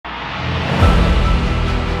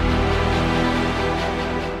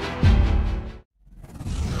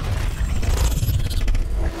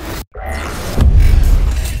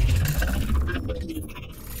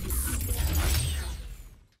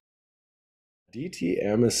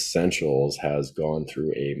DTM Essentials has gone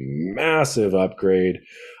through a massive upgrade.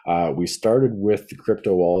 We started with the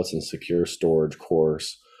crypto wallets and secure storage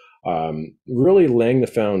course, really laying the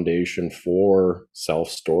foundation for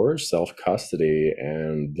self-storage, self-custody,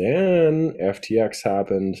 and then FTX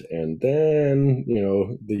happened, and then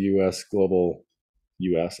the U.S.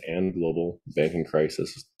 and global banking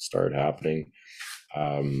crisis started happening.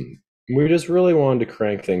 We just really wanted to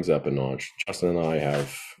crank things up a notch. Justin and I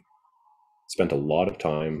have spent a lot of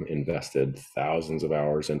time, invested thousands of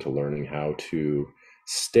hours into learning how to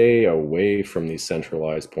stay away from these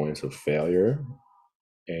centralized points of failure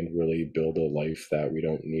and really build a life that we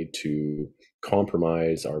don't need to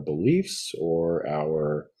compromise our beliefs or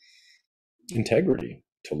our integrity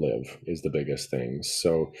to live is the biggest thing.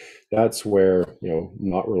 So that's where,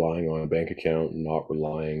 not relying on a bank account, not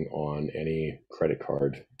relying on any credit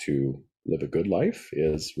card to live a good life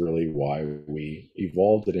is really why we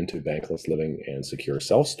evolved it into bankless living and secure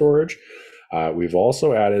self-storage. We've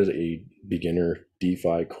also added a beginner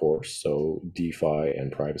DeFi course. So DeFi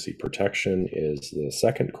and privacy protection is the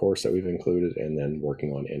second course that we've included, and then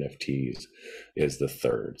working on NFTs is the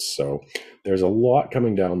third. So there's a lot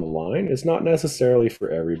coming down the line. It's not necessarily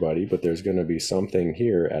for everybody, but there's going to be something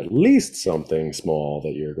here, at least something small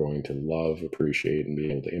that you're going to love, appreciate, and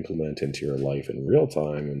be able to implement into your life in real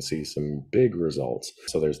time and see some big results.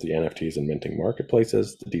 So there's the NFTs and minting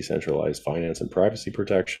marketplaces, the decentralized finance and privacy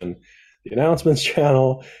protection, the announcements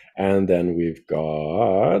channel, and then we've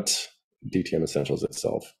got DTM Essentials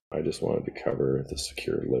itself. I just wanted to cover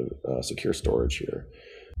the secure storage here.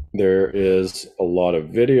 There is a lot of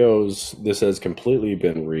videos. This has completely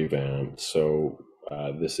been revamped, so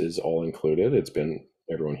this is all included. It's been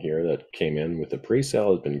everyone here that came in with the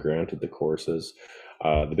pre-sale has been granted the courses.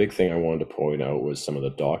 The big thing I wanted to point out was some of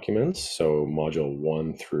the documents. So module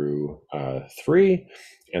 1 through 3,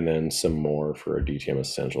 and then some more for DTM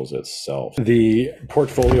Essentials itself. The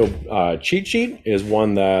portfolio cheat sheet is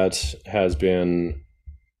one that has been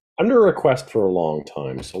under request for a long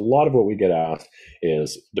time. So a lot of what we get asked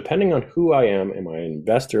is, depending on who I am I an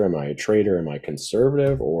investor, am I a trader, am I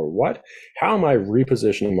conservative, or what? How am I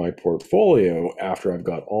repositioning my portfolio after I've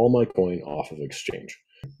got all my coin off of exchange?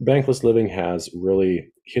 Bankless Living has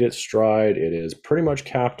really hit its stride. It is pretty much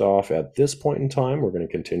capped off at this point in time. We're going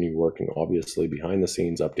to continue working, obviously, behind the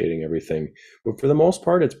scenes, updating everything. But for the most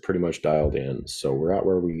part, it's pretty much dialed in. So we're at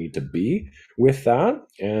where we need to be with that.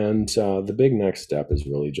 And the big next step is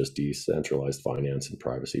really just decentralized finance and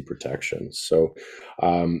privacy protection. So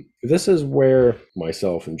this is where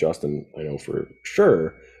myself and Justin, I know for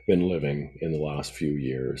sure, been living in the last few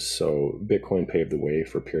years. So Bitcoin paved the way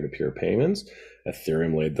for peer-to-peer payments.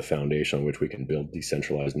 Ethereum laid the foundation on which we can build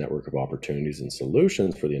decentralized network of opportunities and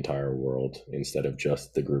solutions for the entire world instead of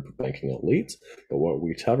just the group of banking elites. But what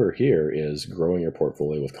we cover here is growing your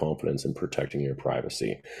portfolio with confidence and protecting your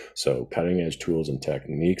privacy. So cutting edge tools and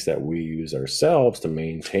techniques that we use ourselves to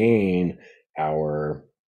maintain our,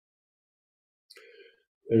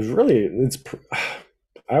 I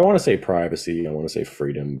want to say privacy, I want to say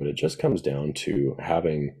freedom, but it just comes down to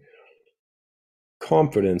having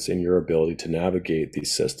confidence in your ability to navigate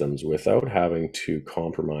these systems without having to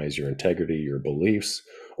compromise your integrity, your beliefs,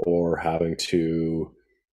 or having to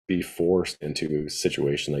be forced into a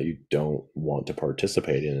situation that you don't want to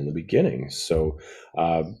participate in the beginning. So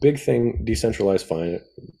big thing, decentralized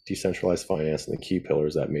finance and the key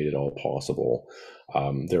pillars that made it all possible.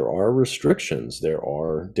 There are restrictions. There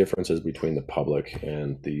are differences between the public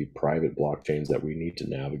and the private blockchains that we need to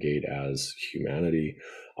navigate as humanity.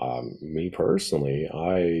 Me personally,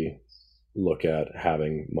 I look at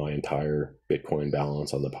having my entire Bitcoin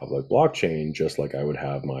balance on the public blockchain just like I would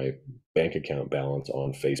have my bank account balance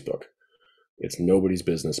on Facebook. It's nobody's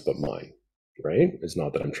business but mine, right? It's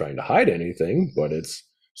not that I'm trying to hide anything, but it's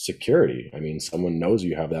security. I mean, someone knows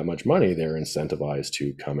you have that much money, they're incentivized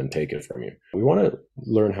to come and take it from you. We want to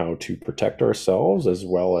learn how to protect ourselves, as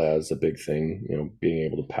well as a big thing, being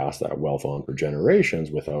able to pass that wealth on for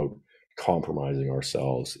generations without compromising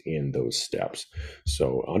ourselves in those steps.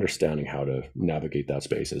 So understanding how to navigate that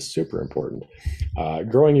space is super important.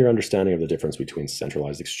 Growing your understanding of the difference between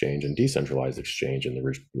centralized exchange and decentralized exchange, and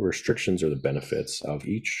the restrictions or the benefits of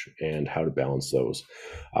each, and how to balance those.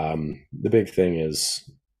 The big thing is,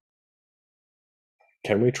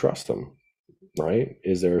 can we trust them, right?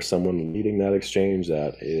 Is there someone leading that exchange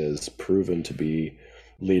that is proven to be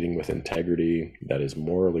leading with integrity, that is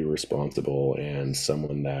morally responsible, and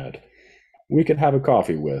someone that we could have a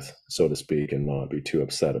coffee with, so to speak, and not be too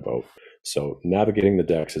upset about? So navigating the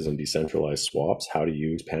DEXs and decentralized swaps, how to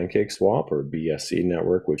use PancakeSwap or BSC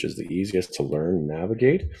network, which is the easiest to learn and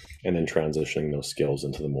navigate, and then transitioning those skills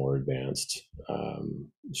into the more advanced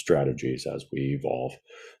strategies as we evolve.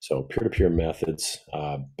 So peer-to-peer methods,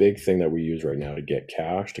 big thing that we use right now to get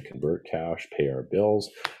cash, to convert cash, pay our bills,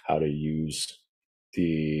 how to use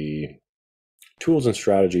the tools and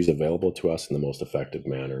strategies available to us in the most effective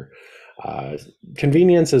manner.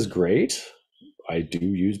 Convenience is great. I do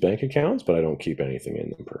use bank accounts, but I don't keep anything in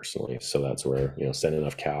them personally. So that's where, send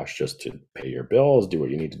enough cash just to pay your bills, do what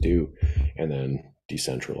you need to do, and then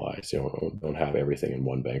decentralize. Don't have everything in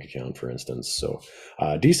one bank account, for instance. So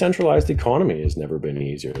decentralized economy has never been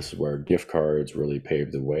easier. This is where gift cards really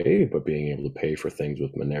paved the way, but being able to pay for things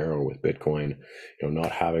with Monero, with Bitcoin, not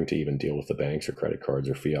having to even deal with the banks or credit cards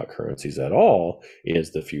or fiat currencies at all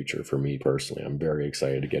is the future for me personally. I'm very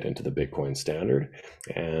excited to get into the Bitcoin standard.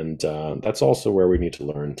 And that's also where we need to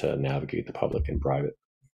learn to navigate the public and private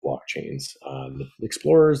blockchains, the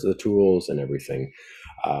explorers, the tools, and everything.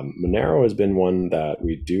 Monero has been one that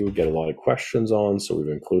we do get a lot of questions on, so we've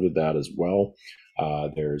included that as well.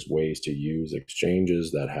 There's ways to use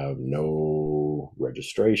exchanges that have no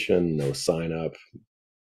registration, no sign up,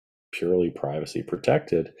 purely privacy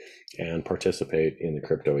protected, and participate in the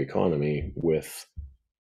crypto economy with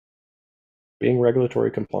being regulatory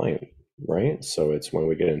compliant, right? So it's when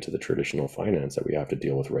we get into the traditional finance that we have to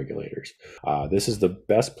deal with regulators. This is the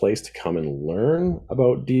best place to come and learn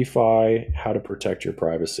about DeFi, how to protect your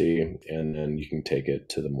privacy, and then you can take it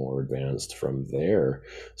to the more advanced from there.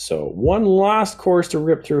 So one last course to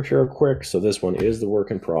rip through here quick. So this one is the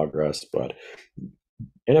work in progress, but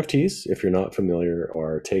NFTs, if you're not familiar,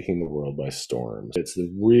 are taking the world by storm. It's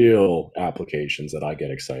the real applications that I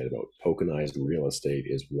get excited about. Tokenized real estate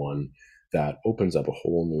is one that opens up a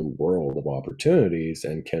whole new world of opportunities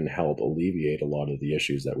and can help alleviate a lot of the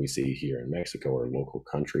issues that we see here in Mexico or local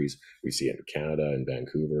countries. We see it in Canada, in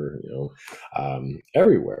Vancouver,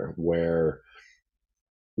 everywhere, where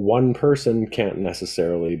one person can't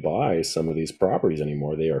necessarily buy some of these properties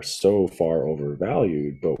anymore. They are so far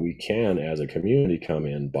overvalued, but we can, as a community, come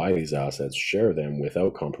in, buy these assets, share them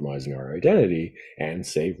without compromising our identity, and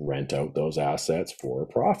say, rent out those assets for a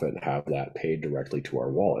profit, have that paid directly to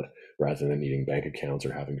our wallet, rather than needing bank accounts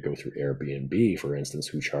or having to go through Airbnb, for instance,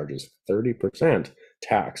 who charges 30%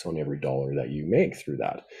 tax on every dollar that you make through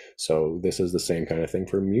that. So this is the same kind of thing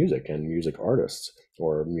for music and music artists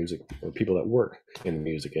or music or people that work in the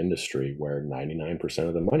music industry, where 99%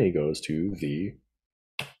 of the money goes to the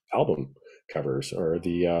album covers or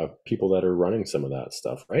the people that are running some of that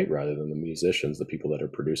stuff, right? Rather than the musicians, the people that are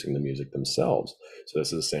producing the music themselves. So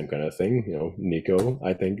this is the same kind of thing. Nico,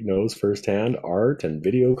 I think, knows firsthand art and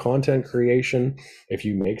video content creation. If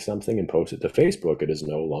you make something and post it to Facebook, it is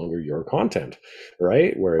no longer your content,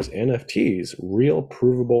 right? Whereas NFTs, real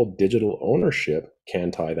provable digital ownership,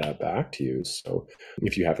 can tie that back to you. So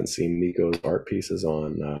if you haven't seen Nico's art pieces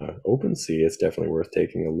on OpenSea, it's definitely worth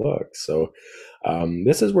taking a look. So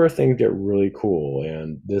this is where things get really cool,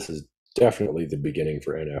 and this is definitely the beginning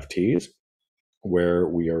for NFTs, where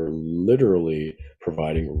we are literally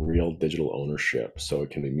providing real digital ownership. So it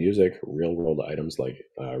can be music, real world items like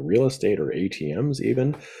real estate or ATMs,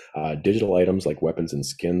 even digital items like weapons and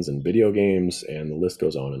skins and video games, and the list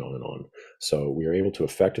goes on and on and on. So we are able to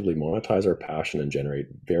effectively monetize our passion and generate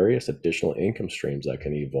various additional income streams that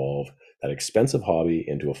can evolve that expensive hobby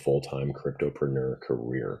into a full-time cryptopreneur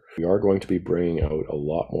career. We are going to be bringing out a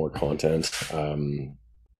lot more content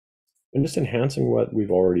and just enhancing what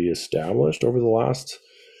we've already established over the last,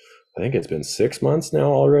 I think it's been 6 months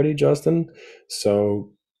now already, Justin.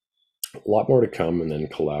 So a lot more to come, and then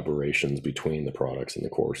collaborations between the products and the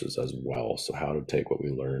courses as well. So how to take what we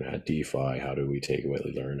learn at DeFi, how do we take what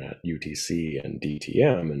we learn at UTC and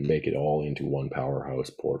DTM and make it all into one powerhouse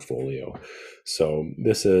portfolio. So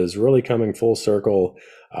this is really coming full circle.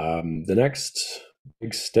 The next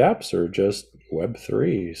big steps are just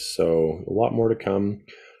Web3. So a lot more to come.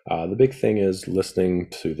 The big thing is listening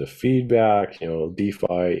to the feedback.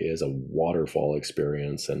 DeFi is a waterfall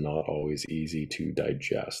experience and not always easy to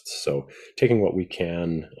digest. So taking what we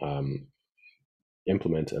can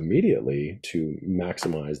implement immediately to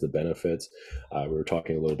maximize the benefits. We were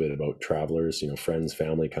talking a little bit about travelers, friends,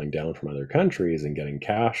 family coming down from other countries and getting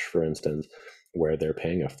cash, for instance, where they're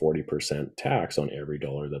paying a 40% tax on every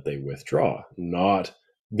dollar that they withdraw. Not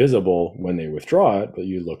visible when they withdraw it, but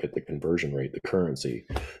you look at the conversion rate, the currency.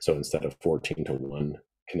 So instead of 14 to 1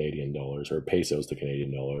 Canadian dollars or pesos to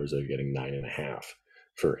Canadian dollars, they're getting 9.5.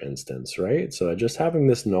 for instance, right? So just having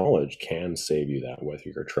this knowledge can save you that, whether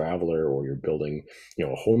you're a traveler or you're building,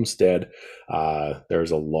 a homestead.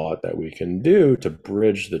 There's a lot that we can do to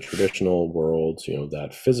bridge the traditional world,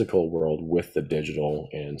 that physical world with the digital,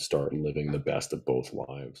 and start living the best of both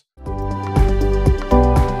lives.